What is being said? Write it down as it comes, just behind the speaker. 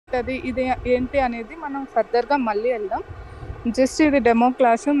ఉంటుంది, ఇది ఏంటి అనేది మనం ఫర్దర్గా మళ్ళీ వెళ్దాం. జస్ట్ ఇది డెమో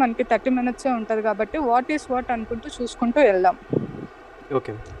క్లాస్, మనకి 30 minutes ఉంటుంది కాబట్టి వాట్ ఈస్ వాట్ అనుకుంటూ చూసుకుంటూ వెళ్దాం.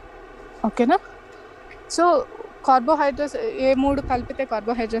 ఓకే ఓకేనా? సో కార్బోహైడ్రేట్స్ ఏ 3 కలిపితే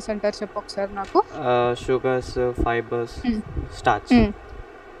కార్బోహైడ్రేట్స్ అంటారు చెప్పు ఒకసారి నాకు. Sugars, fibres, starch.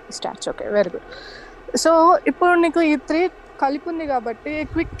 Starch. Okay, very good. So ఇప్పుడు నీకు ఈ 3 కలిపి ఉంది కాబట్టి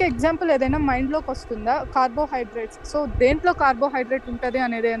క్విక్ ఎగ్జాంపుల్ ఏదైనా మైండ్లోకి వస్తుందా? కార్బోహైడ్రేట్స్, సో దేంట్లో కార్బోహైడ్రేట్ ఉంటుంది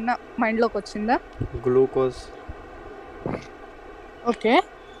అనేది ఏమన్నా మైండ్లోకి వచ్చిందా? గ్లూకోజ్. ఓకే,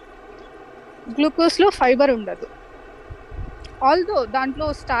 గ్లూకోజ్లో ఫైబర్ ఉండదు, ఆల్దో దాంట్లో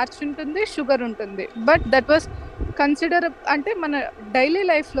స్టార్చ్ ఉంటుంది, షుగర్ ఉంటుంది, బట్ దట్ వాస్ కన్సిడర్ అంటే మన డైలీ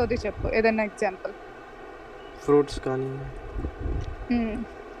లైఫ్లోది చెప్పు ఏదైనా ఎగ్జాంపుల్. ఫ్రూట్స్ కానీ.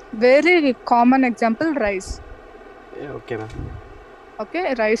 Very common example rice. Okay ma'am. Okay,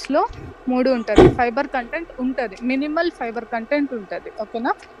 రైస్లో 3 ఉంటుంది, ఫైబర్ కంటెంట్ ఉంటుంది, మినిమల్ ఫైబర్ కంటెంట్ ఉంటుంది.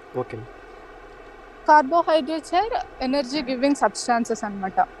 ఓకేనా? Okay. Carbohydrates are energy giving substances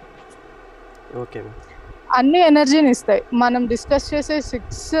అన్నమాట. Okay ma'am. అన్ని ఎనర్జీని ఇస్తాయి, మనం డిస్కస్ చేసే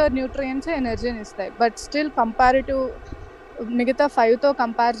 6 న్యూట్రియంట్స్ ఎనర్జీని ఇస్తాయి, బట్ స్టిల్ కంపారిటివ్ మిగతా 5తో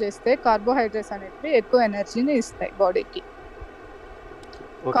కంపేర్ చేస్తే కార్బోహైడ్రేట్స్ అనేవి ఎక్కువ ఎనర్జీని ఇస్తాయి బాడీకి.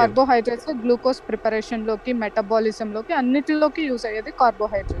 కార్బోహైడ్రేట్స్ గ్లూకోజ్ ప్రిపరేషన్లోకి, మెటబాలిజంలోకి, అన్నిటిలోకి యూజ్ అయ్యేది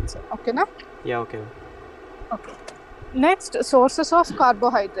కార్బోహైడ్రేట్స్. ఓకేనా? Okay. Okay, next sources of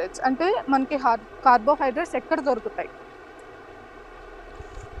carbohydrates అంటే మనకి కార్బోహైడ్రేట్స్ ఎక్కడ దొరుకుతాయి?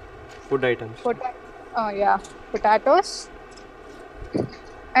 Food items. Potatoes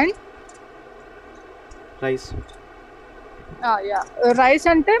and rice. Rice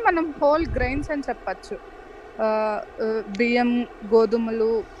అంటే మనం హోల్ గ్రెయిన్స్ అని చెప్పచ్చు, బియ్యం, గోధుమలు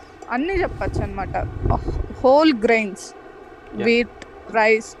అన్నీ చెప్పచ్చు అనమాట, whole grains, wheat,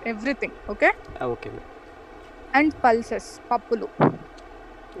 rice, everything. Okay. Okay. And pulses, పప్పులు.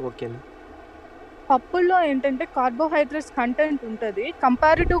 ఓకే. పప్పుల్లో ఏంటంటే కార్బోహైడ్రేట్స్ కంటెంట్ ఉంటుంది,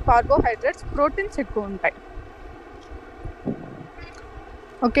 కంపారిటివ్ కార్బోహైడ్రేట్స్ ప్రోటీన్స్ ఎక్కువ ఉంటాయి.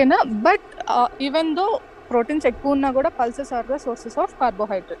 ఓకేనా? బట్ ఈవెన్ దో ప్రోటీన్స్ ఎక్కువ ఉన్నా కూడా pulses are the sources of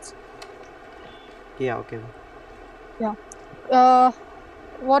carbohydrates. Okay.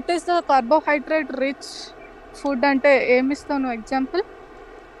 What is the carbohydrate rich food అంటే ఏమిస్తావు నువ్వు ఎగ్జాంపుల్?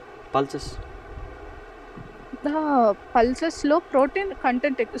 పల్సెస్. పల్సెస్లో ప్రోటీన్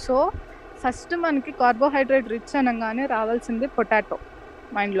కంటెంట్ ఎక్కువ. సో ఫస్ట్ మనకి కార్బోహైడ్రేట్ రిచ్ అనగానే రావాల్సింది పొటాటో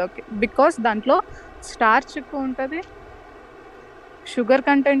మైండ్లోకి, బికాస్ దాంట్లో స్టార్చ్ ఎక్కువ ఉంటుంది, షుగర్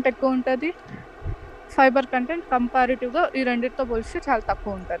కంటెంట్ ఎక్కువ ఉంటుంది, ఫైబర్ కంటెంట్ కంపారిటివ్గా ఈ రెండింటితో పోలిస్తే చాలా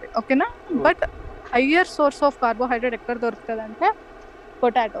తక్కువ ఉంటుంది. ఓకేనా? But higher source of carbohydrate ఎక్కడ దొరుకుతుంది అంటే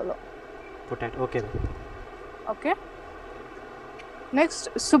పొటాటోలో. Okay. Okay, next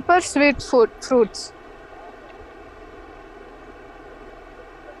super sweet fruits.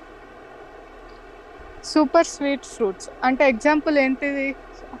 Super sweet fruits అంటే ఎగ్జాంపుల్ ఏంటిది?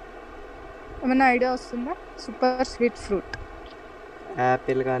 ఏమైనా ఐడియా వస్తుందా? సూపర్ స్వీట్ ఫ్రూట్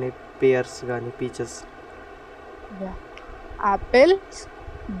యాపిల్ కానీ, పియర్స్ కానీ, peaches. Apple,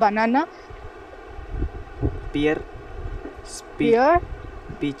 banana, pear,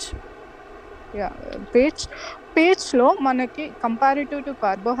 peach. పీచ్లో మనకి comparative to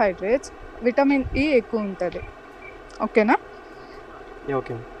carbohydrates vitamin E ఎక్కువ ఉంటుంది. ఓకేనా?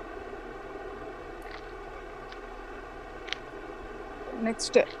 Okay.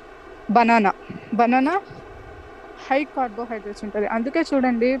 Next banana high carbohydrates ఉంటుంది, అందుకే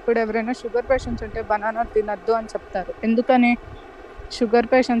చూడండి ఇప్పుడు ఎవరైనా షుగర్ పేషెంట్స్ ఉంటే బనానా తినద్దు అని చెప్తారు. ఎందుకని? షుగర్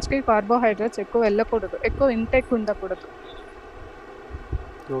పేషెంట్స్కి కార్బోహైడ్రేట్స్ ఎక్కువ వెళ్ళకూడదు, ఎక్కువ ఇంటేక్ ఉండకూడదు.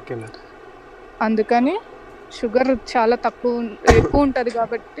 Okay ma'am. అందుకని షుగర్ చాలా ఎక్కువ ఉంటుంది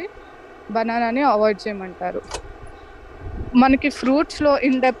కాబట్టి బనానాని అవాయిడ్ చేయమంటారు. మనకి ఫ్రూట్స్లో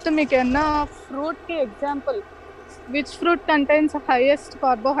ఇన్ డెప్త్ మీకు ఏమన్నా ఫ్రూట్కి example, which fruit contains highest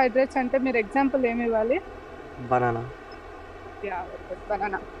carbohydrates అంటే మీరు ఎగ్జాంపుల్ ఏమి ఇవ్వాలి? బనానా.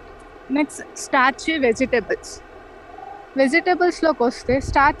 బనానా. నెక్స్ట్ స్టార్చీ వెజిటేబుల్స్లోకి వస్తే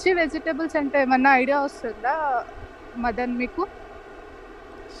స్టార్చీ వెజిటేబుల్స్ అంటే ఏమన్నా ఐడియా వస్తుందా మదన్ మీకు?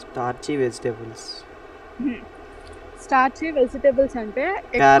 స్టార్చీ వెజిటేబుల్స్ అంటే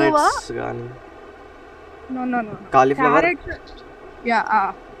క్యారెట్స్ గాని. No cauliflower.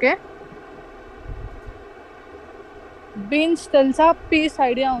 ఓకే. బీన్స్ తెలుసా? పీస్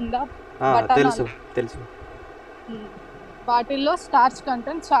ఐడియా ఉందా? తెలుసు. వాటిల్లో స్టార్చ్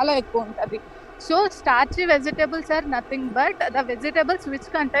కంటెంట్ చాలా ఎక్కువ ఉంటుంది. So starchy vegetables are nothing but the vegetables which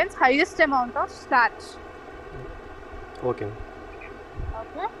contains highest amount of starch. Okay.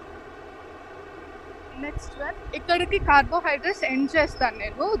 Next one, ఇక్కడికి కార్బోహైడ్రేట్స్ ఎండ్ చేస్తాను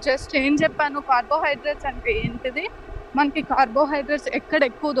నేను. జస్ట్ ఏం చెప్పాను, కార్బోహైడ్రేట్స్ అంటే ఏంటిది, మనకి కార్బోహైడ్రేట్స్ ఎక్కడ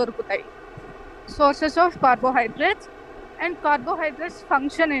ఎక్కువ దొరుకుతాయి, sources of carbohydrates, and carbohydrates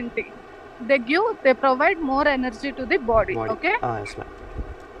function ఏంటి, they provide more energy to the body. Okay,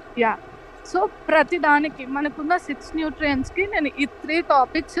 yeah. So ప్రతి దానికి మనకున్న 6 న్యూట్రియంట్స్ కి నేను ఈ 3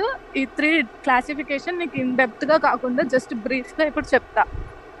 టాపిక్స్, ఈ 3 క్లాసిఫికేషన్ నీకు ఇన్ డెప్త్ గా కాకుండా జస్ట్ బ్రీఫ్ గా ఇప్పుడు చెప్తా.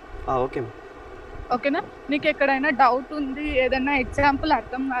 ఓకేనా? నీకు ఎక్కడైనా డౌట్ ఉంది, ఏదైనా ఎగ్జాంపుల్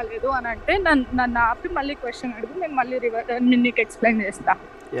అర్థం కాలేదు అని అంటే నన్ను ఆపి మళ్ళీ క్వశ్చన్ అడుగు, నేను మళ్ళీ నీకు ఎక్స్ప్లెయిన్ చేస్తా.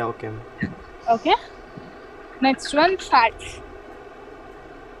 Okay, next one fats.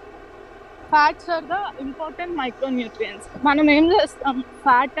 Fats are the important micronutrients. మనం ఏం చేస్తాం,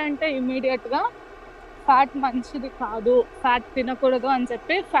 ఫ్యాట్ అంటే ఇమీడియట్ గా ఫ్యాట్ మంచిది కాదు, ఫ్యాట్ తినకూడదు అని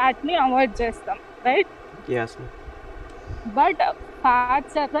చెప్పి ఫ్యాట్ ని అవాయిడ్ చేస్తాం, right? But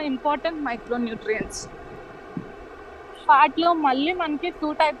fats are the important micronutrients. Fat లో మళ్ళీ మనకి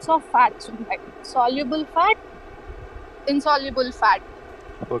 2 టైప్స్ ఆఫ్ ఫ్యాట్స్ ఉంటాయి, soluble fat, insoluble fat.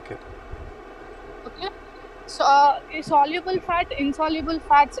 Okay, so ఈ సాల్యుబుల్ ఫ్యాట్, ఇన్సాల్యుబుల్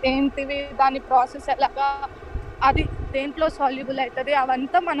ఫ్యాట్స్ ఏంటివి, దాని ప్రాసెస్ ఎలాగా, అది దేంట్లో సాల్యుబుల్ అవుతుంది,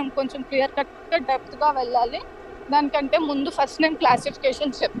 అవంతా మనం కొంచెం క్లియర్ కట్గా డెప్త్గా వెళ్ళాలి. దానికంటే ముందు ఫస్ట్ నేను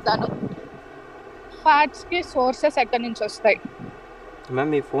క్లాసిఫికేషన్ చెప్తాను. ఫ్యాట్స్కి సోర్సెస్ ఎక్కడి నుంచి వస్తాయి?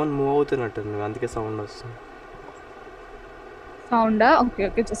 మ్యామ్ మీ ఫోన్ మూవ్ అవుతున్నట్టుంది, అందుకే సౌండ్ వస్తుంది. సౌండా? Okay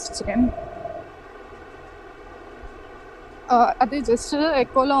okay, just second. అది జస్ట్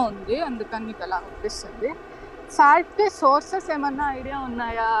ఎకోలో ఉంది, అందుకని నీకు అలా అనిపిస్తుంది. ఫ్యాట్కి సోర్సెస్ ఏమన్నా ఐడియా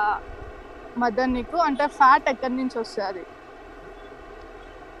ఉన్నాయా మదన్ నీకు? అంటే ఫ్యాట్ ఎక్కడి నుంచి వస్తుంది?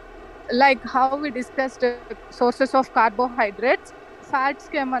 Like how we discussed sources of carbohydrates,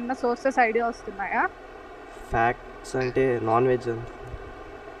 ఫ్యాట్స్కి ఏమన్నా సోర్సెస్ ఐడియా వస్తున్నాయా? ఫ్యాట్స్ అంటే non veg,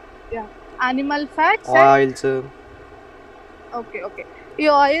 animal fats, oils. Okay okay, ఈ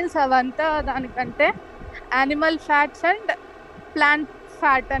ఆయిల్స్ అవంతా దానికంటే animal fats and plant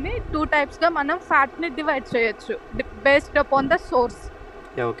fat అని 2 టైప్స్ గా మనం ఫ్యాట్ ని డివైడ్ చేయొచ్చు బేస్డ్ అపాన్ ద సోర్స్.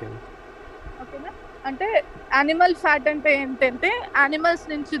 ఓకేనా? అంటే యానిమల్ ఫ్యాట్ అంటే ఏంటంటే యానిమల్స్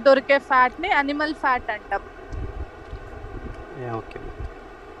నుంచి దొరికే ఫ్యాట్ ని యానిమల్ ఫ్యాట్ అంటాం.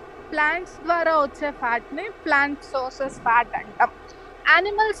 ప్లాంట్స్ ద్వారా వచ్చే ఫ్యాట్ ని ప్లాంట్ సోర్సెస్ ఫ్యాట్ అంటాం.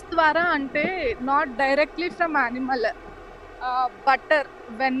 యానిమల్స్ ద్వారా అంటే not directly from animal, butter,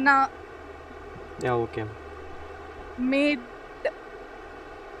 వెన్న, మీట్,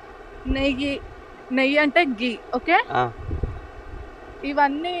 నెయ్యి అంటే గీ. ఓకే,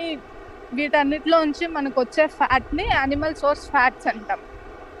 ఇవన్నీ వీటన్నిటిలో నుంచి మనకు వచ్చే ఫ్యాట్ ని యానిమల్ సోర్స్ ఫ్యాట్స్ అంటాం.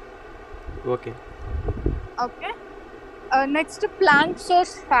 Okay, next plant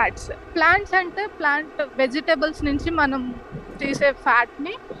source fats. Plants అంటే ప్లాంట్ వెజిటబుల్స్ నుంచి మనం తీసే ఫ్యాట్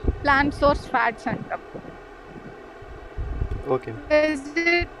ని ప్లాంట్ సోర్స్ ఫ్యాట్స్ అంటాం.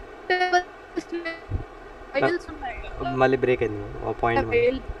 మళ్ళీ బ్రేక్ అయింది ఆ పాయింట్.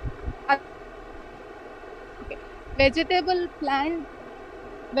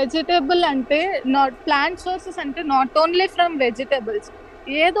 వెజిటేబుల్ అంటే నాట్ ప్లాంట్ సోర్సెస్ అంటే నాట్ ఓన్లీ ఫ్రమ్ వెజిటేబుల్స్,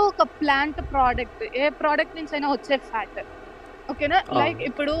 ఏదో ఒక ప్లాంట్ ప్రోడక్ట్, ఏ ప్రోడక్ట్ నుంచి అయినా వచ్చే ఫ్యాట్. ఓకేనా? లైక్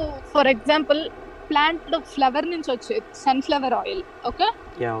ఇప్పుడు ఫర్ ఎగ్జాంపుల్ ప్లాంట్ ఫ్లవర్ నుంచి వచ్చే సన్ఫ్లవర్ ఆయిల్, ఓకే,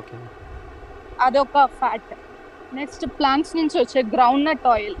 అదొక ఫ్యాట్. నెక్స్ట్ ప్లాంట్స్ నుంచి వచ్చే గ్రౌండ్ నట్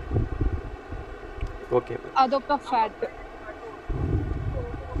ఆయిల్, అదొక ఫ్యాట్.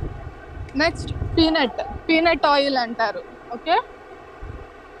 నెక్స్ట్ పీనట్ ఆయిల్ అంటారు. Okay,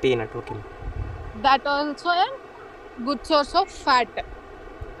 that also a good source of fat.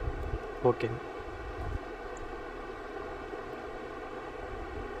 Okay,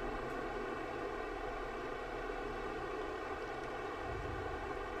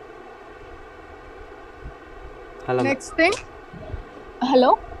 next thing,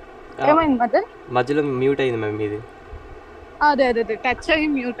 hello ఏమైంది మదన్? మధ్యలో మ్యూట్ అయింది మ్యామ్ మీది. అదే టచ్ అయ్యి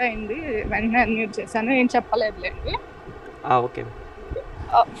మ్యూట్ అయింది, వెంటనే మ్యూట్ చేశాను, ఏం చెప్పలేదులేండి. Okay,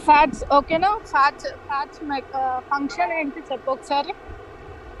 fats. ఓకేనా? ఫ్యాట్స్ ఫంక్షన్ ఏంటి చెప్పు ఒకసారి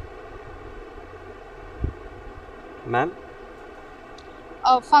మ్యామ్.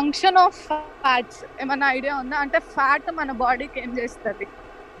 ఫంక్షన్ ఆఫ్ ఫ్యాట్స్ ఏమైనా ఐడియా ఉందా? అంటే ఫ్యాట్ మన బాడీకి ఏం చేస్తుంది?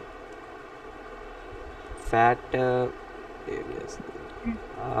 ఫ్యాట్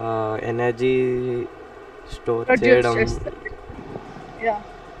ఎనర్జీ స్టోర్ చేయడం.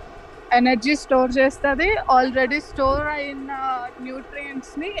 ఎనర్జీ స్టోర్ చేస్తుంది, ఆల్రెడీ స్టోర్ అయిన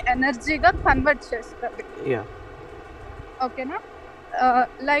న్యూట్రియంట్స్ ని ఎనర్జీగా కన్వర్ట్ చేస్తుంది. ఓకేనా?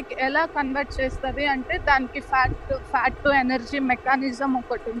 లైక్ ఎలా కన్వర్ట్ చేస్తుంది అంటే దానికి ఫ్యాట్ టు ఎనర్జీ మెకానిజం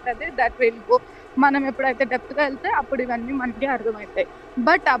ఒకటి ఉంటుంది. దట్ విల్ గో, మనం ఎప్పుడైతే డెప్త్గా వెళ్తే అప్పుడు ఇవన్నీ మనకి అర్థమవుతాయి.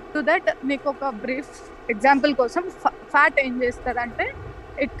 బట్ అప్ టు దట్ నీకు ఒక బ్రీఫ్ ఎగ్జాంపుల్ కోసం, ఫ్యాట్ ఏం చేస్తుంది అంటే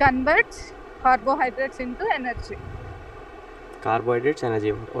it converts carbohydrates into energy. Carbohydrates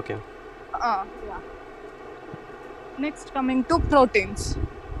energy. Okay. Next coming to proteins.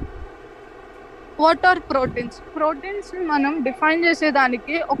 What are proteins? Proteins మనం డిఫైన్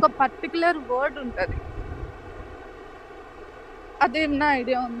చేసేదానికి ఒక పర్టికులర్ వర్డ్ ఉంటుంది. అదేమన్నా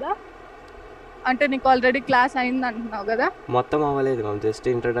ఐడియా ఉందా? అంటే నీకు ఆల్రెడీ క్లాస్ అయింది అంటున్నావు కదా. మొత్తం అవ్వలేదు మ్యామ్, జస్ట్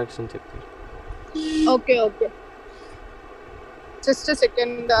ఇంట్రడక్షన్ చెప్పారు. Okay okay, just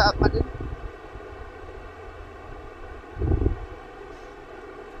second. మరి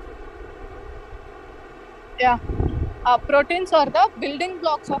yeah, proteins are the building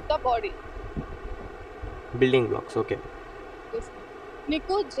blocks of the body. Building blocks. Okay.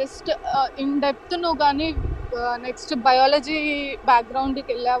 నీకు జస్ట్ ఇన్ డెప్త్ నువ్వు కానీ నెక్స్ట్ బయాలజీ బ్యాక్గ్రౌండ్కి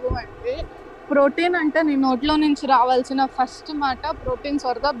వెళ్ళావు అంటే ప్రోటీన్ అంటే నీ నోట్లో నుంచి రావాల్సిన ఫస్ట్ మాట proteins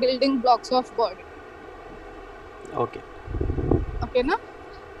are the building blocks of body. Okay. ఓకేనా?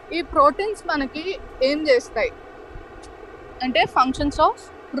 ఈ ప్రోటీన్స్ మనకి ఏం చేస్తాయి అంటే functions of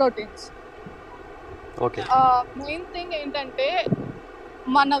proteins. Okay. Main thing ఏంటంటే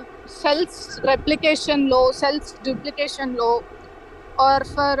మన cells రెప్లికేషన్లో, cells డూప్లికేషన్లో, are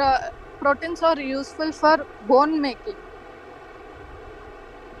for proteins are useful for bone making.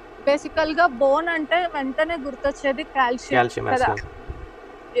 బేసికల్గా బోన్ అంటే వెంటనే గుర్తొచ్చేది కాల్షియం కదా.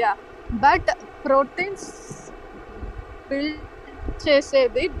 యా, బట్ ప్రోటీన్స్ బిల్డ్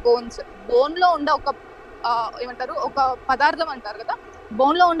చేసేది బోన్స్. బోన్లో ఉండే ఒక ఏమంటారు, ఒక పదార్థం అంటారు కదా,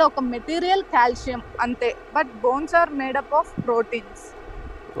 బోన్లో ఉండే ఒక మెటీరియల్ కాల్షియం అంతే. But bones are made up of proteins.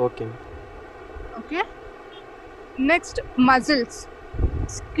 Okay. Okay. Next muscles,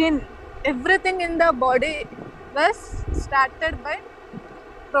 skin, everything in the body was started by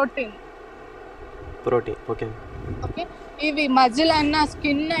protein. Okay. Okay. ఇవి మజిల్ అయినా,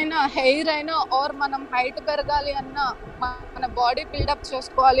 స్కిన్ అయినా, హెయిర్ అయినా, ఆర్ మనం హైట్ పెరగాలి అన్నా, మన బాడీ బిల్డప్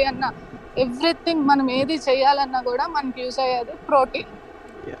చేసుకోవాలి అన్నా, ఎవ్రీథింగ్ మనం ఏది చేయాలన్నా కూడా మనకి యూజ్ అయ్యేది ప్రోటీన్.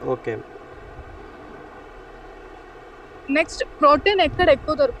 ఓకే. నెక్స్ట్ ప్రోటీన్ ఎక్కడ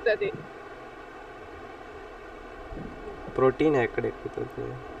ఎక్కువ దొరుకుతుంది? ప్రోటీన్ ఎక్కడ ఎక్కువ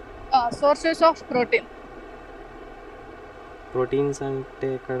దొరుకుతుంది? Sources of protein. ప్రోటీన్స్ అంటే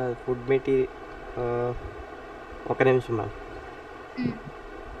ఇక్కడ ఫుడ్ మెటీరియల్. ఒక నిమిషం మ్యామ్.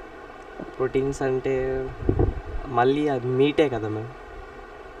 ప్రోటీన్స్ అంటే మళ్ళీ అది మీటే కదా మ్యామ్?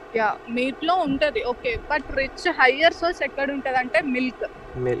 యా, మీట్లో ఉంటుంది. Okay, but rich higher source ఎక్కడ ఉంటుంది అంటే మిల్క్.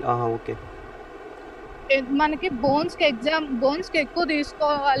 ఓకే. మనకి బోన్స్కి ఎక్కువ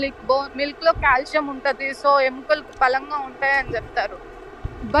తీసుకోవాలి. మిల్క్లో కాల్షియం ఉంటుంది, సో ఎముకలు బలంగా ఉంటాయి అని చెప్తారు.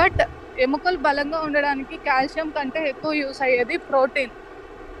 బట్ ఎముకలు బలంగా ఉండడానికి కాల్షియం కంటే ఎక్కువ యూస్ అయ్యేది ప్రోటీన్.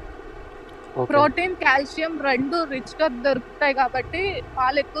 ప్రోటీన్, కాల్షియం రెండు రిచ్గా దొరుకుతాయి కాబట్టి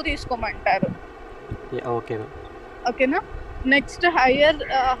పాలు ఎక్కువ తీసుకోమంటారు. ఓకేనా? Next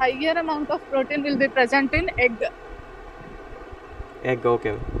higher amount of protein will be present in egg.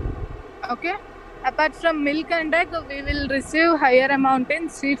 Okay. Okay. Apart from milk and egg, we will receive higher amount in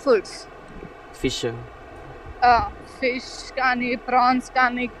seafoods. Fish కానీ, prawns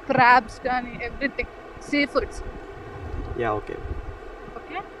కానీ, crabs కానీ, everything seafoods. Yeah, okay.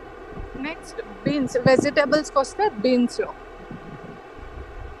 Okay. Next, beans. Vegetables koste beans lo.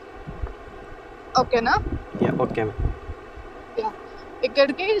 Okay na? Yeah, okay. Yeah.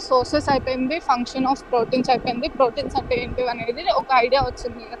 ఇక్కడికి sources అయిపోయింది, function of proteins అయిపోయింది. Proteins అంటే ఏంటి అనేది ఒక ఐడియా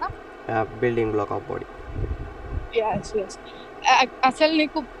వచ్చింది కదా. Building black of body. అసలు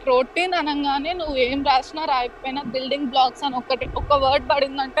నీకు ప్రోటీన్ అనగానే నువ్వు ఏం రాసినా రాయకపోయినా బిల్డింగ్ బ్లాక్స్ అని ఒక వర్డ్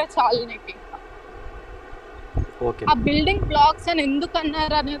పడిందంటే చాలు నీకు. ఆ బిల్డింగ్ బ్లాక్స్ అని ఎందుకు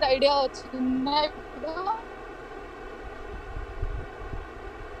అన్నారు అనేది ఐడియా వచ్చిందా ఇప్పుడు?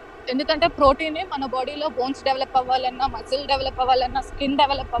 ఎందుకంటే ప్రోటీన్ మన బాడీలో బోన్స్ డెవలప్ అవ్వాలన్నా, మజిల్ డెవలప్ అవ్వాలన్నా, స్కిన్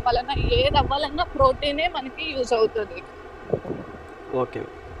డెవలప్ అవ్వాలన్నా, ఏది అవ్వాలన్నా ప్రోటీనే మనకి యూజ్ అవుతుంది. ఓకే.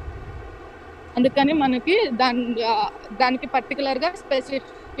 అందుకని మనకి దానికి పర్టికులర్గా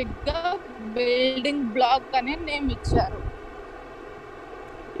స్పెసిఫిక్గా బిల్డింగ్ బ్లాక్ అనే నేమ్ ఇచ్చారు.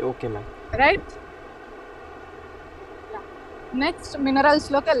 Okay ma'am. రైట్. నెక్స్ట్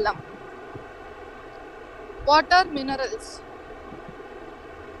మినరల్స్లోకి వెళ్దాం. What are minerals?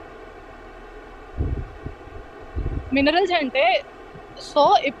 మినరల్స్ అంటే, సో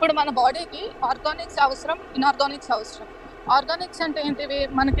ఇప్పుడు మన బాడీకి ఆర్గానిక్స్ అవసరం, ఇన్ఆర్గానిక్స్ అవసరం. ఆర్గానిక్స్ అంటే ఏంటివి?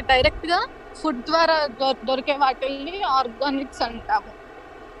 మనకి డైరెక్ట్గా ఫుడ్ ద్వారా దొరికే వాటిల్ని ఆర్గానిక్స్ అంటాము.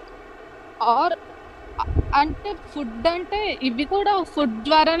 అంటే ఫుడ్ అంటే ఇవి కూడా ఫుడ్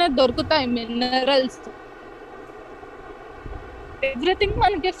ద్వారానే దొరుకుతాయి మినరల్స్. ఎవ్రీథింగ్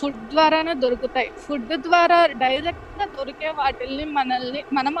మనకి ఫుడ్ ద్వారానే దొరుకుతాయి. ఫుడ్ ద్వారా డైరెక్ట్గా దొరికే వాటిల్ని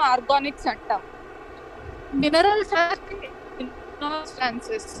మనం ఆర్గానిక్స్ అంటాం. Minerals are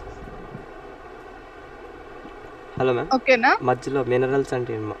substances. Hello ma'am, ఓకేనా? మధ్యలో మినరల్స్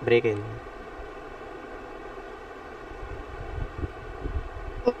అంటే బ్రేక్ అయింది.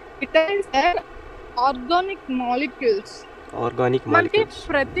 Vitamins are organic molecules. Organic మనకి మాలిక్యూల్స్.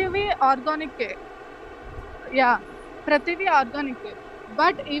 ప్రతివి ఆర్గానికే. యా, ప్రతివి ఆర్గానికే.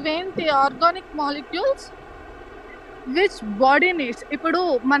 బట్ ఇవేంటి organic molecules which body needs. ఇప్పుడు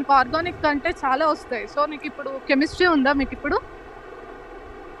మనకు ఆర్గానిక్ అంటే చాలా వస్తాయి. సో నీకు ఇప్పుడు కెమిస్ట్రీ ఉందా మీకు ఇప్పుడు?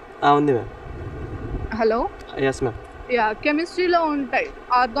 ఉంది ma'am. Hello, yes ma'am. Yeah, కెమిస్ట్రీలో ఉంటాయి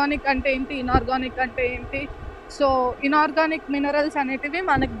ఆర్గానిక్ అంటే ఏంటి, ఇన్ఆర్గానిక్ అంటే ఏంటి. సో ఇన్ఆర్గానిక్ మినరల్స్ అనేటివి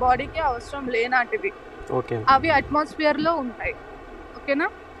మనకి బాడీకి అవసరం లేనాటివి. ఓకే. అవి అట్మాస్ఫియర్ లో ఉంటాయి. ఓకేనా?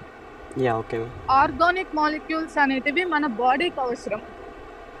 Yeah okay ma'am. Organic molecules అనేటివి మన బాడీకి అవసరం.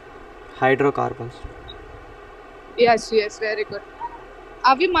 Hydrocarbons. Yes yes, very good.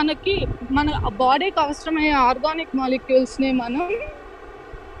 అవి మనకి మన బాడీకి అవసరమయ్యే ఆర్గానిక్ మాలిక్యూల్స్ ని మనం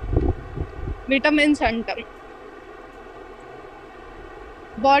విటమిన్స్ అంటాం.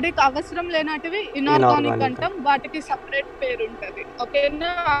 బాడీకి అవసరం లేనటివి ఇన్ఆర్గానిక్ అంటాం. వాటికి సపరేట్ పేరు ఉంటది.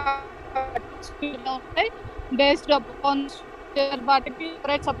 ఓకేనా? ఉంటాయి బేస్డ్ అపాన్ వాటికి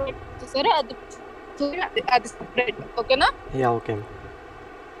సపరేట్ చేశారు. అది సపరేట్. ఓకేనా? Yeah okay.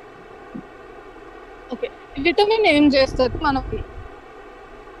 ఓకే, విటమిన్ ఏం చేస్తుంది మనం?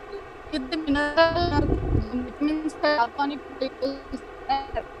 ఇది mineral vitamins organic.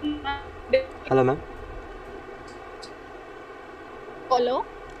 Hello ma'am. Hello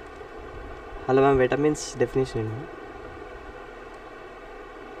hello ma'am, vitamins definition ఏంటి?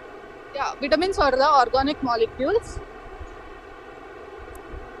 Yeah, vitamins are the organic molecules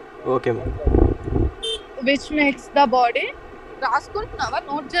okay ma'am. Which makes the body. రాసుకుంటున్నావా,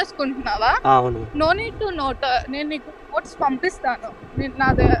 note చేసుకుంటున్నావా? అవును. No need to note. నేను నీకు notes పంపిస్తాను.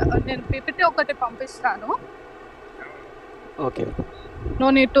 నేను పీపీటీ ఒకటి పంపిస్తాను. Okay. No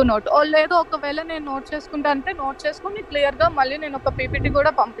need to note. లేదు, ఒకవేళ నేను నోట్ చేసుకుంటా అంటే నోట్ చేసుకుని క్లియర్ గా మళ్ళీ నేను ఒక పీపీటీ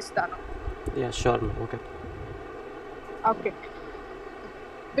కూడా పంపిస్తాను. Yeah sure ma'am. Okay. Okay.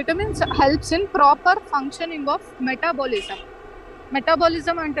 Vitamins helps in proper functioning of metabolism.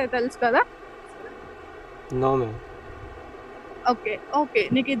 Metabolism అంటే తెలుసు కదా? No ma'am. ఓకే ఓకే,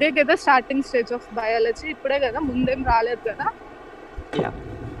 నీకు ఇదే కదా స్టార్టింగ్ స్టేజ్ ఆఫ్ బయాలజీ, ఇప్పుడే కదా, ముందేం రాలేదు కదా. యా.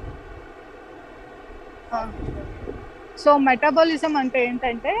 సో మెటాబాలిజం అంటే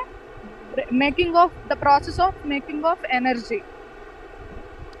ఏంటంటే making of the process of making of energy.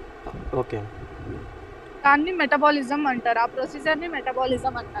 Okay. దాన్ని మెటబాలిజం అంటారు. ఆ ప్రొసీజర్ని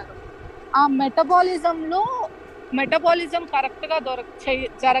మెటబాలిజం అంటారు. ఆ మెటబాలిజం కరెక్ట్గా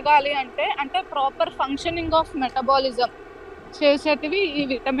జరగాలి అంటే ప్రాపర్ ఫంక్షనింగ్ ఆఫ్ మెటబాలిజం చేసేటివి ఈ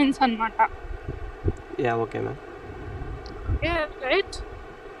విటమిన్స్ అన్నమాట. Yeah okay ma'am. Right.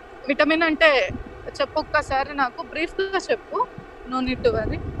 Vitamin అంటే చెప్పు ఒక్కసారి, నాకు బ్రీఫ్గా చెప్పు. No need to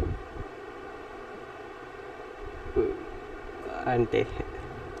worry. అంటే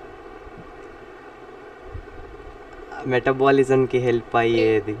మెటబాలిజంకి హెల్ప్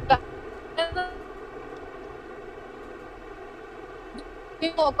అయ్యేది.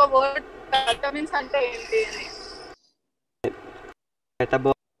 ఒక వర్డ్ విటమిన్స్ అంటే ఏంటి అని.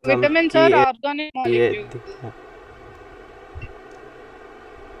 Vitamins are organic molecules.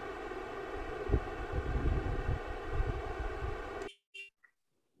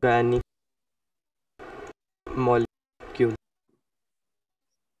 Organic molecule.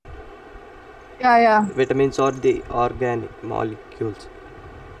 Yeah. Vitamins are the organic molecules.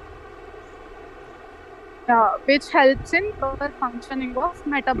 Yeah, which helps in proper functioning of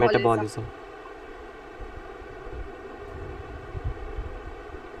metabolism.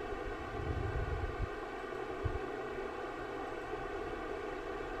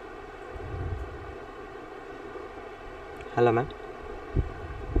 Hello ma'am.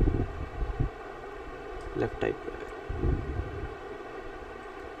 Left type.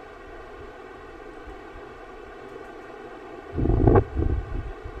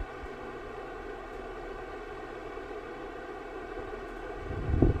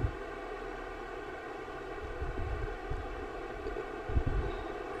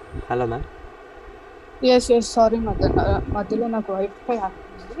 Hello ma'am. Yes sorry, మధ్యలో నాకు wifi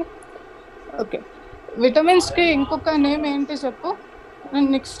ఆగింది. Okay, విటమిన్స్కి ఇంకొక name ఏంటి చెప్పు. నేను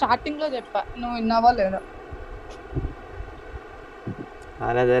నీకు స్టార్టింగ్లో చెప్పా, నువ్వు విన్నావా లేదా?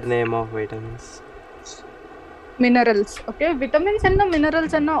 Another name of vitamins. Minerals. Okay, vitamins అన్న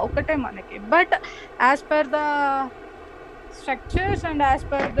మినరల్స్ అన్న ఒకటే మనకి, but as per the structures and as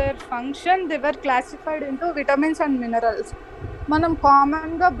per their function they were classified into vitamins and minerals. మనం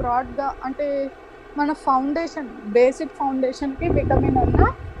కామన్గా బ్రాడ్గా అంటే మన ఫౌండేషన్, బేసిక్ ఫౌండేషన్కి విటమిన్ అన్న,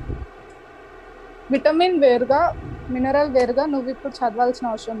 విటమిన్ వేరుగా మినరల్ వేరుగా నువ్వు ఇప్పుడు చదవాల్సిన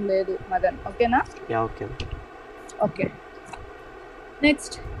అవసరం లేదు మదన్. ఓకేనా? Okay. Okay,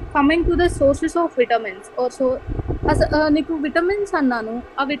 next coming to the sources of vitamins also. నీకు విటమిన్స్ అన్నాను,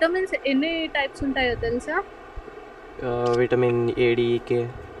 ఆ విటమిన్స్ ఎన్ని టైప్స్ ఉంటాయో తెలుసా? Vitamin ఏడికే.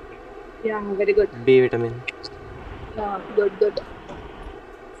 Yeah, very good. B vitamin. Good good.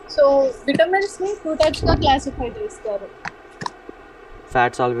 So vitamins ని 2 టైప్స్ గా క్లాసిఫై చేస్తారు.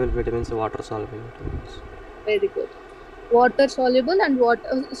 Fat soluble vitamins, water soluble vitamins. Very good. Water soluble and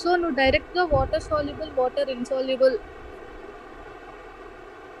water. So నువ్వు డైరెక్ట్ గా వాటర్ సాల్యుబుల్, వాటర్ ఇన్సాల్యుబుల్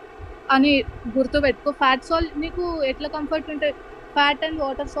అని గుర్తుపెట్టుకో. Fat నీకు ఎట్లా comfort ఉంటే ఫ్యాట్ అండ్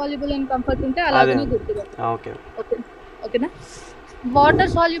వాటర్ సాల్యుబుల్ అని కంఫర్ట్ ఉంటే అలాగనే గుర్తుపెట్టుకో. ఓకే ఓకే, ఓకేనా?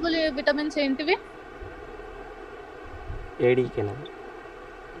 వాటర్ సాల్యుబుల్ విటమిన్స్ ఏంటివి? ఏడికేనా?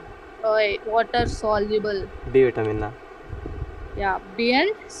 Water soluble B vitamin. Yeah, B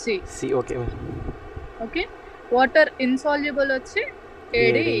and C. C, okay. Okay, water insoluble వచ్చి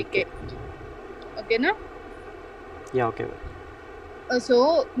ఏడికే. ఓకేనా? Yeah, okay. సో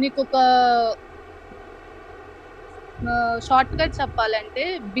నీకు ఒక షార్ట్ కట్ చెప్పాలంటే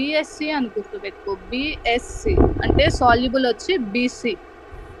బిఎస్సి అని గుర్తుపెట్టుకో. బిఎస్సి అంటే సాల్యుబుల్ వచ్చి BC,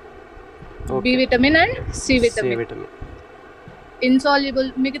 B vitamin and C vitamin. Insoluble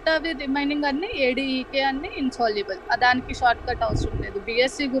మిగతావి రిమైనింగ్ అన్ని ఏడిఈకే అన్ని ఇన్సాల్యుబుల్. దానికి షార్ట్ కట్ అవసరం లేదు.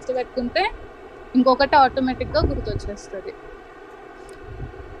 బిఎస్సి గుర్తుపెట్టుకుంటే ఇంకొకటి ఆటోమేటిక్ గా గుర్తొచ్చేస్తుంది.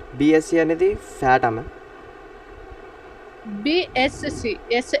 బిఎస్సి అనేది ఫ్యాట్ అమ్మ. BSc,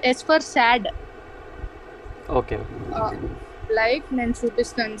 yes for sad. Okay. Like నేను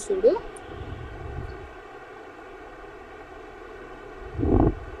చూపిస్తాను చూడు.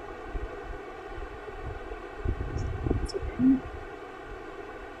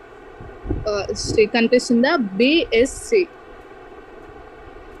 కనిపిస్తుందా? బిఎస్సి.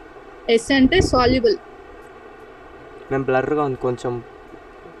 ఎస్ అంటే సాల్యుబుల్. మేము బ్లర్గా ఉంది కొంచెం.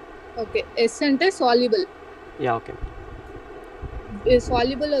 ఓకే, ఎస్ అంటే సాల్యుబుల్. Yeah, okay.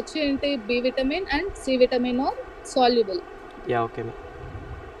 సాల్యుబుల్ వచ్చి ఏంటి? B vitamin and C vitamin are soluble. Yeah, okay.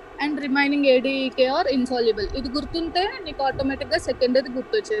 And remaining ఏడికే are insoluble. ఇది గుర్తుంటే నీకు ఆటోమేటిక్ గా సెకండ్ అది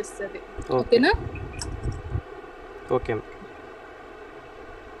గుర్తొచ్చేస్తుంది. ఓకేనా? Okay.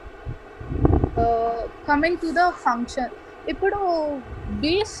 Coming to the function. ఇప్పుడు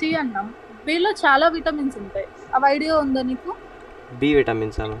బిసి అన్నాం, బిలో చాలా విటమిన్స్ ఉంటాయి. అవి ఐడియా ఉందా నీకు? బి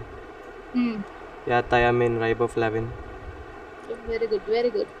విటమిన్స్ అమ్మ. Yeah, thiamine, riboflavin. Very good,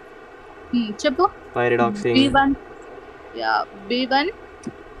 very good. చెప్పు. Pyridoxine. B1. Yeah, B1.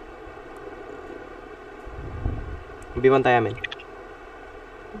 B1 thiamine.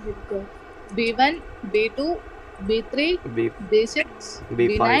 B1, B2, B3, B6,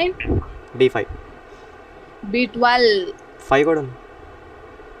 B9, B5. B12. 5 కూడా ఉంది.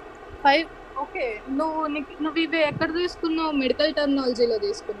 5. ఓకే, నువ్వు ఇవి ఎక్కడ తీసుకున్నావు? మెడికల్ టెర్మినాలజీలో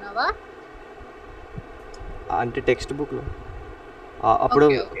తీసుకున్నావా? అంటే టెక్స్ట్ బుక్లో అప్పుడు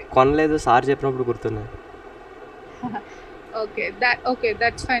కొనలేదు, సార్ చెప్పినప్పుడు గుర్తున్నాయి. Okay,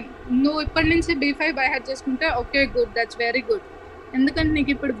 that's fine. నువ్వు ఇప్పటి నుంచి B5 బై హార్ట్ చేసుకుంటే okay, good, that's very good. ఎందుకంటే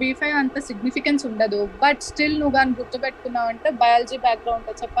నీకు ఇప్పుడు B5 అంత సిగ్నిఫికెన్స్ ఉండదు. బట్ స్టిల్ నువ్వు కానీ గుర్తుపెట్టుకున్నావు అంటే బయాలజీ బ్యాక్గ్రౌండ్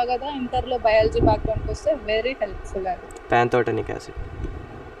చెప్పా కదా, ఇంటర్లో బయాలజీ బ్యాక్గ్రౌండ్కి వస్తే వెరీ హెల్ప్ఫుల్ అది. ప్యాంథోటెనిక్ acid.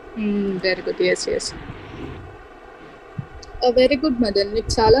 Very good. Yes. Very good Madan,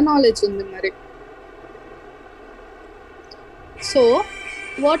 నీకు చాలా నాలెడ్జ్ ఉంది మరి. సో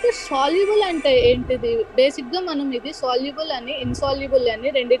వాటర్ సాల్యుబుల్ అంటే ఏంటిది? బేసిక్గా మనం ఇది సాల్యుబుల్ అని, ఇన్సాల్యుబుల్ అని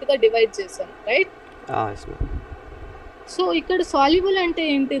రెండింటిగా డివైడ్ చేసాం, రైట్? సో ఇక్కడ సాల్యుబుల్ అంటే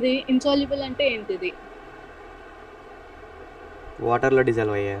ఏంటిది, ఇన్సాల్యుబుల్ అంటే ఏంటిది? వాటర్లో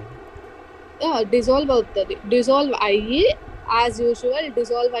డిజాల్వ్ అయ్యాయి. డిజాల్వ్ అవుతుంది. డిజాల్వ్ అయ్యి యాజ్ యూజువల్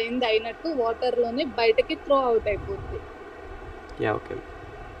డిజాల్వ్ అయినట్టు వాటర్లోనే బయటకి త్రో అవుట్ అయిపోతుంది.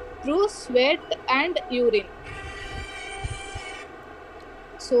 Through sweat and urine.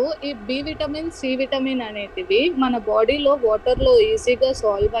 So ఈ బి విటమిన్, సి విటమిన్ అనేటివి మన బాడీలో వాటర్లో ఈజీగా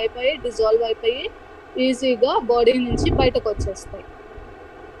సాల్వ్ అయిపోయి, డిజాల్వ్ అయిపోయి ఈజీగా బాడీ నుంచి బయటకు వచ్చేస్తాయి.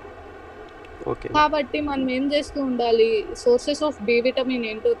 కాబట్టి మనం ఏం చేస్తూ ఉండాలి? సోర్సెస్ ఆఫ్ బి విటమిన్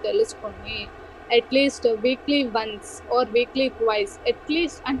ఏంటో తెలుసుకొని at least weekly once or weekly twice,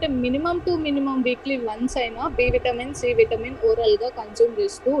 at least అంటే minimum to minimum weekly once అయినా B vitamin, C vitamin ఓరల్గా consume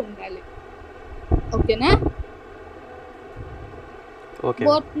చేస్తూ ఉండాలి. ఓకేనా?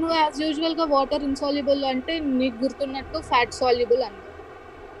 నువ్వు యాజ్ యూజువల్ గా వాటర్ ఇన్సాల్యుబుల్ అంటే నీకు గుర్తున్నట్టు ఫ్యాట్ సాల్యుబుల్ అన్నారు.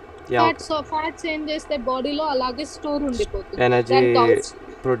 ఫ్యాట్స్ ఏం చేస్తే బాడీలో అలాగే స్టోర్ ఉండిపోతుంది,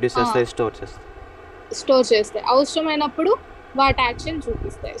 స్టోర్ చేస్తాయి. అవసరమైనప్పుడు వాటి యాక్షన్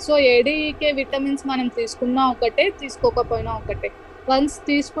చూపిస్తాయి. సో ఏడీకే విటమిన్స్ మనం తీసుకున్నా ఒకటే, తీసుకోకపోయినా ఒకటే. వన్స్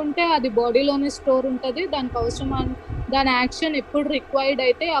తీసుకుంటే అది బాడీలోనే స్టోర్ ఉంటుంది, దానికి అవసరం దాని యాక్షన్ ఎప్పుడు రిక్వైర్డ్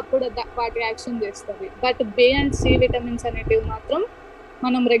అయితే అప్పుడు వాటి యాక్షన్ చేస్తుంది. But B and C vitamins అనేటివి మాత్రం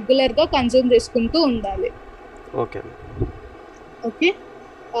మనం రెగ్యులర్గా కన్జ్యూమ్ చేసుకుంటూ ఉండాలి. Okay okay,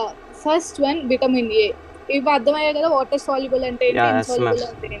 first one vitamin A. ఇవి అర్థమయ్యాయి కదా, వాటర్ సాల్యుబుల్ అంటే ఏంటి, ఇన్సాల్యుబుల్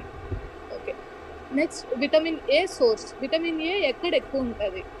అంటే ఏంటి. Okay, next vitamin A source. Vitamin A ఎక్కడ ఎక్కువ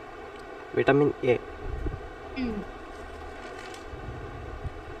ఉంటుంది? Vitamin A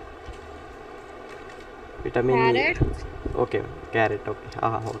vitamin carrot. Okay, carrot. Okay,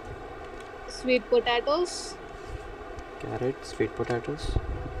 okay. Sweet potatoes. Carrot, sweet potatoes,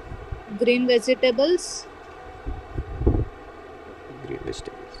 green vegetables. Green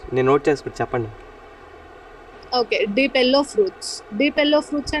vegetables. నేను నోట్ చేసుకుంటా, చెప్పండి. Okay, deep yellow fruits. Deep yellow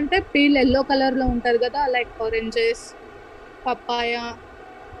fruits అంటే peel yellow colour లో ఉంటది కదా, లైక్ ఆరెంజెస్, పప్పాయ.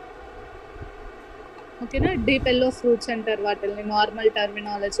 ఓకేనా, deep yellow fruits అంటారు వాటిని నార్మల్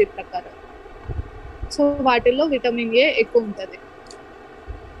టర్మినాలజీ ప్రకారం. సో వాటిల్లో విటమిన్ ఏ ఎక్కువ ఉంటుంది.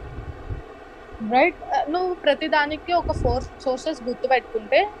 రైట్, నువ్వు ప్రతిదానికి ఒక 4 సోర్సెస్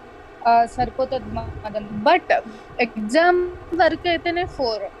గుర్తుపెట్టుకుంటే సరిపోతుంది మదన్. బట్ ఎగ్జామ్ వరకు అయితేనే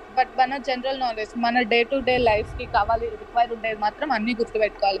 4. బట్ మన జనరల్ నాలెడ్జ్, మన డే టు డే లైఫ్ కి కావాలి రిక్వైర్ ఉండేది మాత్రం అన్ని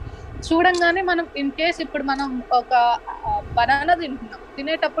గుర్తుపెట్టుకోవాలి. చూడంగానే మనం ఇన్ కేస్ ఇప్పుడు మనం ఒక బనానా తింటున్నాం,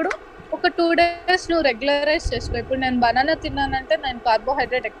 తినేటప్పుడు ఒక 2 days నువ్వు రెగ్యులరైజ్ చేసుకో. ఇప్పుడు నేను బనానా తిన్నానంటే నేను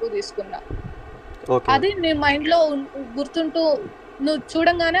కార్బోహైడ్రేట్ ఎక్కువ తీసుకున్నా, అది నీ మైండ్ లో గుర్తుంటూ నువ్వు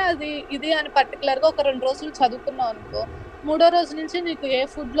చూడంగానే అది ఇది అని పర్టికులర్ గా ఒక 2 రోజులు చదువుకున్నావు అనుకో, 3వ రోజు నుంచి నీకు ఏ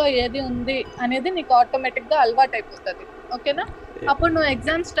ఫుడ్ లో ఏది ఉంది అనేది నీకు ఆటోమేటిక్ గా అలవాటు అయిపోతుంది. ఓకేనా, అప్పుడు నువ్వు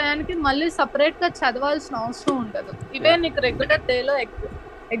ఎగ్జామ్స్ టైంకి మళ్ళీ సపరేట్ గా చదవాల్సిన అవసరం ఉండదు. ఇవే నీకు రెగ్యులర్ డేలో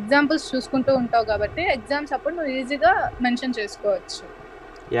ఎగ్జాంపుల్స్ చూసుకుంటూ ఉంటావు కాబట్టి ఎగ్జామ్స్ అప్పుడు నువ్వు ఈజీగా మెన్షన్ చేసుకోవచ్చు.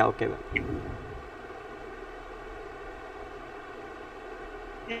 Yeah, okay.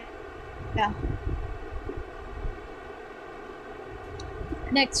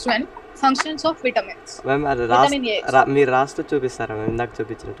 Next one, functions of vitamins. Ma'am మీరు రాస్తూ చూపిస్తారా మ్యామ్, ఇందాక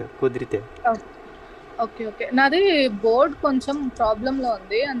చూపించినట్టు కుదిరితే? ఓకే ఓకే, నాది బోర్డ్ కొంచెం ప్రాబ్లంలో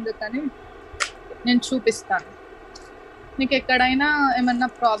ఉంది, అందుకని నేను చూపిస్తాను. నీకు ఎక్కడైనా ఏమన్నా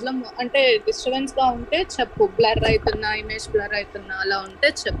ప్రాబ్లం అంటే డిస్టర్బెన్స్ గా ఉంటే చెప్పు, బ్లర్ అవుతున్నా, ఇమేజ్ బ్లర్ అవుతున్నా అలా ఉంటే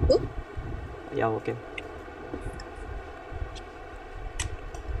చెప్పు. Yeah, okay.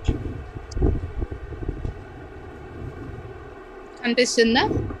 అనిపిస్తుందా?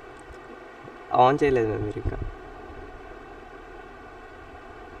 ఆన్ చేయలేదు మ్యామ్ మీరు ఇంకా.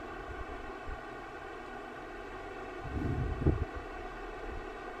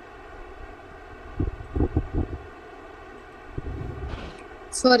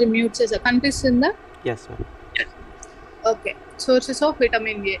 సారీ, మ్యూట్ చేసా. కనిపిస్తుందా? Yes ma'am. Okay, sources of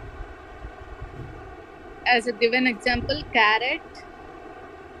vitamin A. As a given example, carrot.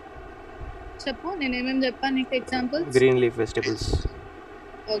 చెప్పు, నేను ఏమేమి చెప్పాను నీకు examples? Green leaf vegetables.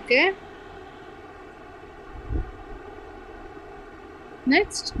 Okay,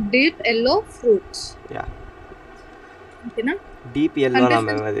 next deep yellow fruits. Yeah, ఓకేనా. Deep ఎల్లోనా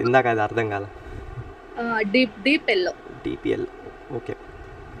ma'am? అది ఇందాక అది అర్థం కాల. Deep yellow. Deep yellow, okay.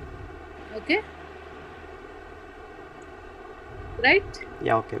 Okay, right.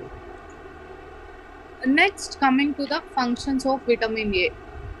 Yeah, okay. Next coming to the functions of vitamin A.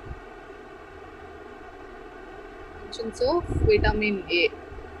 Functions of vitamin A.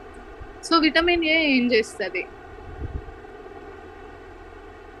 So vitamin A ఏం చేస్తుంది?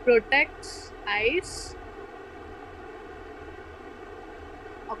 Protects ice.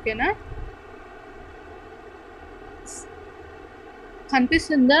 ఓకేనా,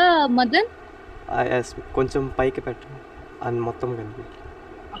 కనిపిస్తుందా మదన్? ఎస్, కొంచెం పైకి పెట్టండి, అది మొత్తం కనిపి.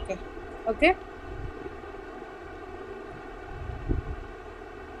 ఓకే ఓకే,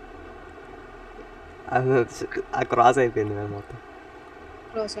 అది క్రాస్ అయిపోయింది మ్యామ్, మొత్తం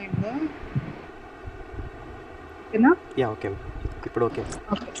క్రాస్ అయిందా? ఓకేనా. Yeah, okay. ఇప్పుడు okay.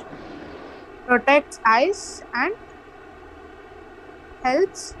 Protects ice and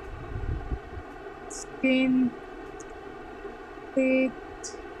helps skin, teeth,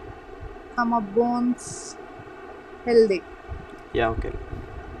 bones healthy. Yeah, okay.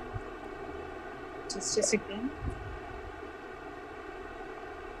 Just a second.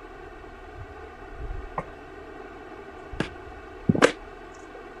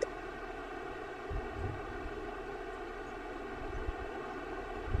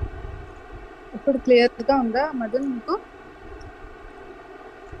 ఇప్పుడు క్లియర్గా ఉందా మదన్ మీకు?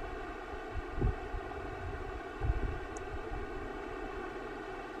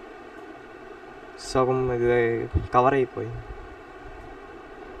 సగం ఇది కవర్ అయిపోయింది.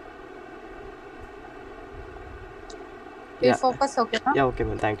 ఈ యా ఫోకస్ ఓకేనా? Yeah okay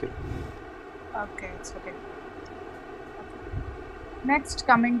ma'am, thank you. Okay, it's okay. Next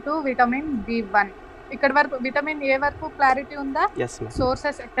coming to vitamin B1. ఇక్కడ వరకు విటమిన్ ఏ వరకు క్లారిటీ ఉందా? Yes ma'am.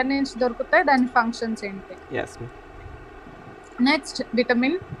 సోర్సెస్ ఎక్కడి నుంచి దొరుకుతాయి, దాని ఫంక్షన్స్ ఏంటి. Yes ma'am. Next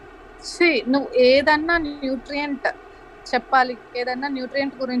vitamin C. నువ్వు ఏదన్నా న్యూట్రియంట్ చెప్పాలి, ఏదన్నా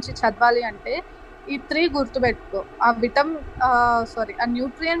న్యూట్రియంట్ గురించి చదవాలి అంటే ఈ 3 గుర్తుపెట్టుకో. ఆ ఆ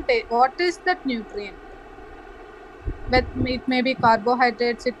nutrient, what is that nutrient? It may be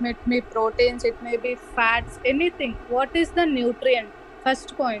carbohydrates, it may be proteins, it may be fats, anything. What is the nutrient? First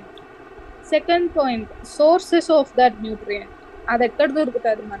point. Second point, sources of that nutrient. అది ఎక్కడ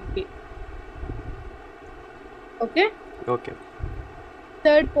దొరుకుతుంది మనకి? Okay. Okay.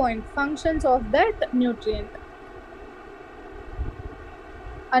 Third point, functions of that nutrient.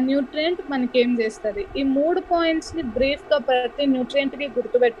 ఆ nutrient మనకి ఏం చేస్తుంది? ఈ 3 పాయింట్స్ని బ్రీఫ్గా ప్రతి న్యూట్రియంట్కి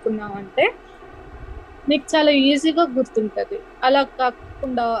గుర్తుపెట్టుకున్నామంటే నీకు చాలా ఈజీగా గుర్తుంటుంది. అలా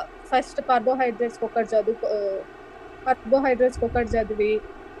కాకుండా ఫస్ట్ కార్బోహైడ్రేట్స్కి ఒకటి చదివి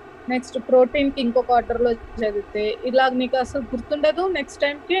నెక్స్ట్ ప్రోటీన్కి ఇంకొక ఆర్డర్లో చదివితే ఇలా నీకు అసలు గుర్తుండదు. నెక్స్ట్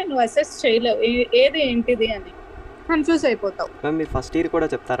టైంకి నువ్వు అసెస్ చేయలేవు ఏది ఏంటిది అని, కన్ఫ్యూజ్ అయిపోతావు. మ్యామ్ మీ ఫస్ట్ ఇయర్ కూడా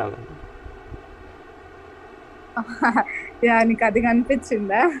చెప్తారా మ్యామ్? నీకు అది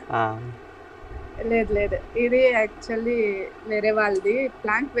కనిపించిందా? లేదు, ఇది యాక్చువల్లీ వేరే వాళ్ళది,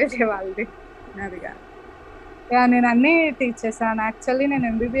 ప్లాంక్ వేరే వాళ్ళది, నాదిగా. నేను అన్నీ టీచ్ చేశాను. యాక్చువల్లీ నేను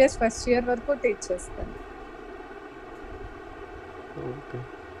MBBS ఫస్ట్ ఇయర్ వరకు టీచ్ చేస్తాను. ఓకే.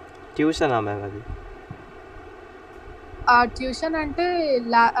 ట్యూషనా మ్యామ్ అది? ట్యూషన్ అంటే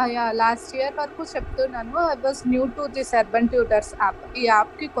లాస్ట్ ఇయర్ వరకు చెప్తున్నాను. I was new to this urban tutors app. ఈ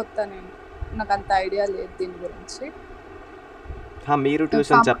యాప్కి కొత్త నేను, నాకు అంత ఐడియా లేదు దీని గురించి. మీరు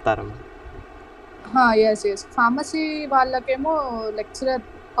ట్యూషన్ చెప్తారా? ఎస్. ఫార్మసీ వాళ్ళకేమో లెక్చరర్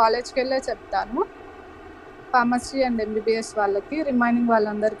కాలేజ్కి వెళ్ళే చెప్తాను. ఫార్మసీ అండ్ MBBS వాళ్ళకి, రిమైనింగ్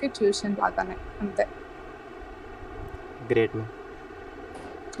వాళ్ళందరికీ ట్యూషన్ లాగానే, అంతే. Great ma'am.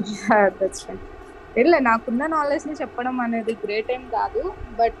 That's fine. నాకున్న నాలెడ్జ్ని చెప్పడం అనేది గ్రేట్ ఏం కాదు,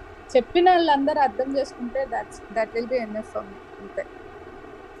 బట్ చెప్పిన వాళ్ళందరూ అర్థం చేసుకుంటే that will be enough for me, అంతే.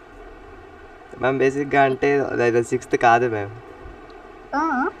 మ్యామ్ బేసిక్గా అంటే 6th కాదు మ్యామ్,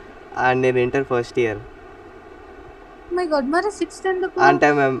 అండ్ నేను inter first year. My God, మరి 6th ఎందుకు? అంటే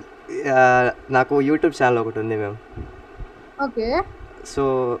మ్యామ్ నాకు యూట్యూబ్ ఛానల్ ఒకటి ఉంది మ్యామ్. ఓకే. సో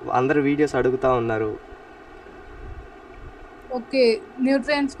అందరు వీడియోస్ అడుగుతూ ఉన్నారు. ఓకే,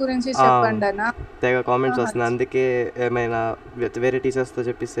 న్యూట్రియంట్స్ గురించి చెప్పండి అన్న. తెగ కామెంట్స్ వస్తుంది, అందుకే ఏమైనా వేరే టీచర్స్తో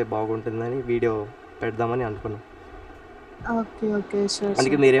చెప్పిస్తే బాగుంటుందని వీడియో పెడదామని అనుకున్నాం. Okay okay, sure.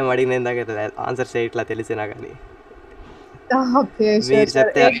 అందుకే మీరేం అడిగిన ఇందాక ఆన్సర్ చేయట్లా తెలిసినా కానీ ఓకే, మీరు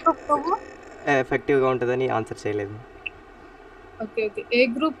చెప్తే ఎఫెక్టివ్గా ఉంటుందని ఆన్సర్ చేయలేదు. Okay okay. ఏ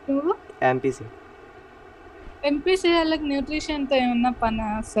గ్రూప్ నువ్వు? ఎంపీసీ. ఎంపీసీ వాళ్ళకి న్యూట్రిషన్తో ఏమన్నా పని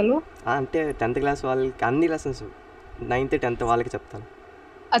అసలు? అంటే 10th క్లాస్ వాళ్ళకి అన్ని లెసన్స్ 9th 10th వాళ్ళకి చెప్తాను.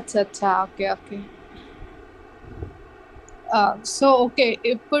 అచ్చా, ఓకే ఓకే. సో ఓకే,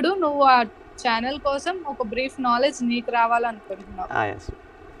 ఇప్పుడు నువ్వు ఆ ఛానల్ కోసం ఒక బ్రీఫ్ నాలెడ్జ్ నీకు రావాలనుకుంటున్నావు.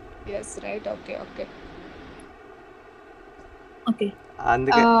 Yes, right. Okay okay okay.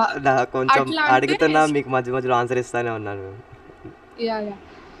 అందుకే కొంచెం అడుగుతున్నా, మీకు మధ్య మధ్యలో ఆన్సర్ ఇస్తానే ఉన్నాను. యా.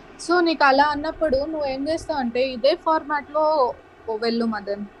 సో నీకు అలా అన్నప్పుడు నువ్వు ఏం చేస్తావు అంటే ఇదే ఫార్మాట్లో వెళ్ళు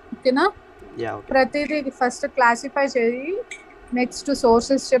మదన్, ఓకేనా? ప్రతిదీ ఫస్ట్ క్లాసిఫై చేయి, నెక్స్ట్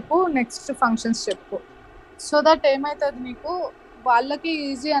సోర్సెస్ చెప్పు, నెక్స్ట్ ఫంక్షన్స్ చెప్పు. సో దట్ ఏమవుతుంది, నీకు వాళ్ళకి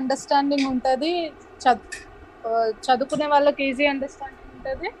ఈజీ అండర్స్టాండింగ్ ఉంటుంది, చదువుకునే వాళ్ళకి ఈజీ అండర్స్టాండింగ్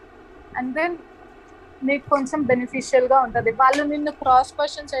ఉంటుంది, అండ్ దెన్ నీకు కొంచెం బెనిఫిషియల్గా ఉంటుంది. వాళ్ళు నిన్ను క్రాస్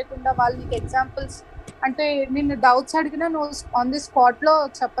క్వశ్చన్ చేయకుండా, వాళ్ళు నీకు ఎగ్జాంపుల్స్ అంటే నిన్ను డౌట్స్ అడిగినా నువ్వు ఆన్ ది స్పాట్లో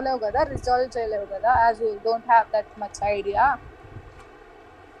చెప్పలేవు కదా, రిజాల్వ్ చేయలేవు కదా, as you don't have that much idea.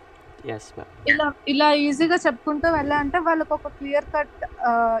 ఇలా ఈజీగా చెప్పుకుంటూ వెళ్ళాలంటే వాళ్ళకి ఒక క్లియర్ కట్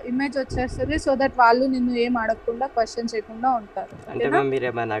ఇమేజ్ వచ్చేస్తుంది. సో దట్ వాళ్ళు నిన్ను ఏం అడగకుండా క్వశ్చన్ చేయకుండా ఉంటారు. అంటే మీరు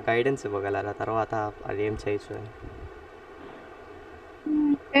ఏమైనా గైడెన్స్ ఇవ్వగలరా తర్వాత అది ఏం చేయొచ్చు?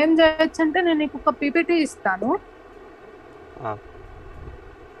 ఏం చేయొచ్చు అంటే నేను నీకు ఒక పీపీటీ ఇస్తాను.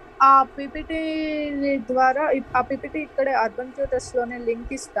 ఆ పీపీటీ ద్వారా, ఆ పీపీటీ ఇక్కడ అర్బన్ ట్యూటర్స్లోనే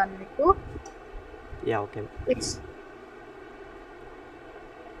లింక్ ఇస్తాను నీకు. ఓకే.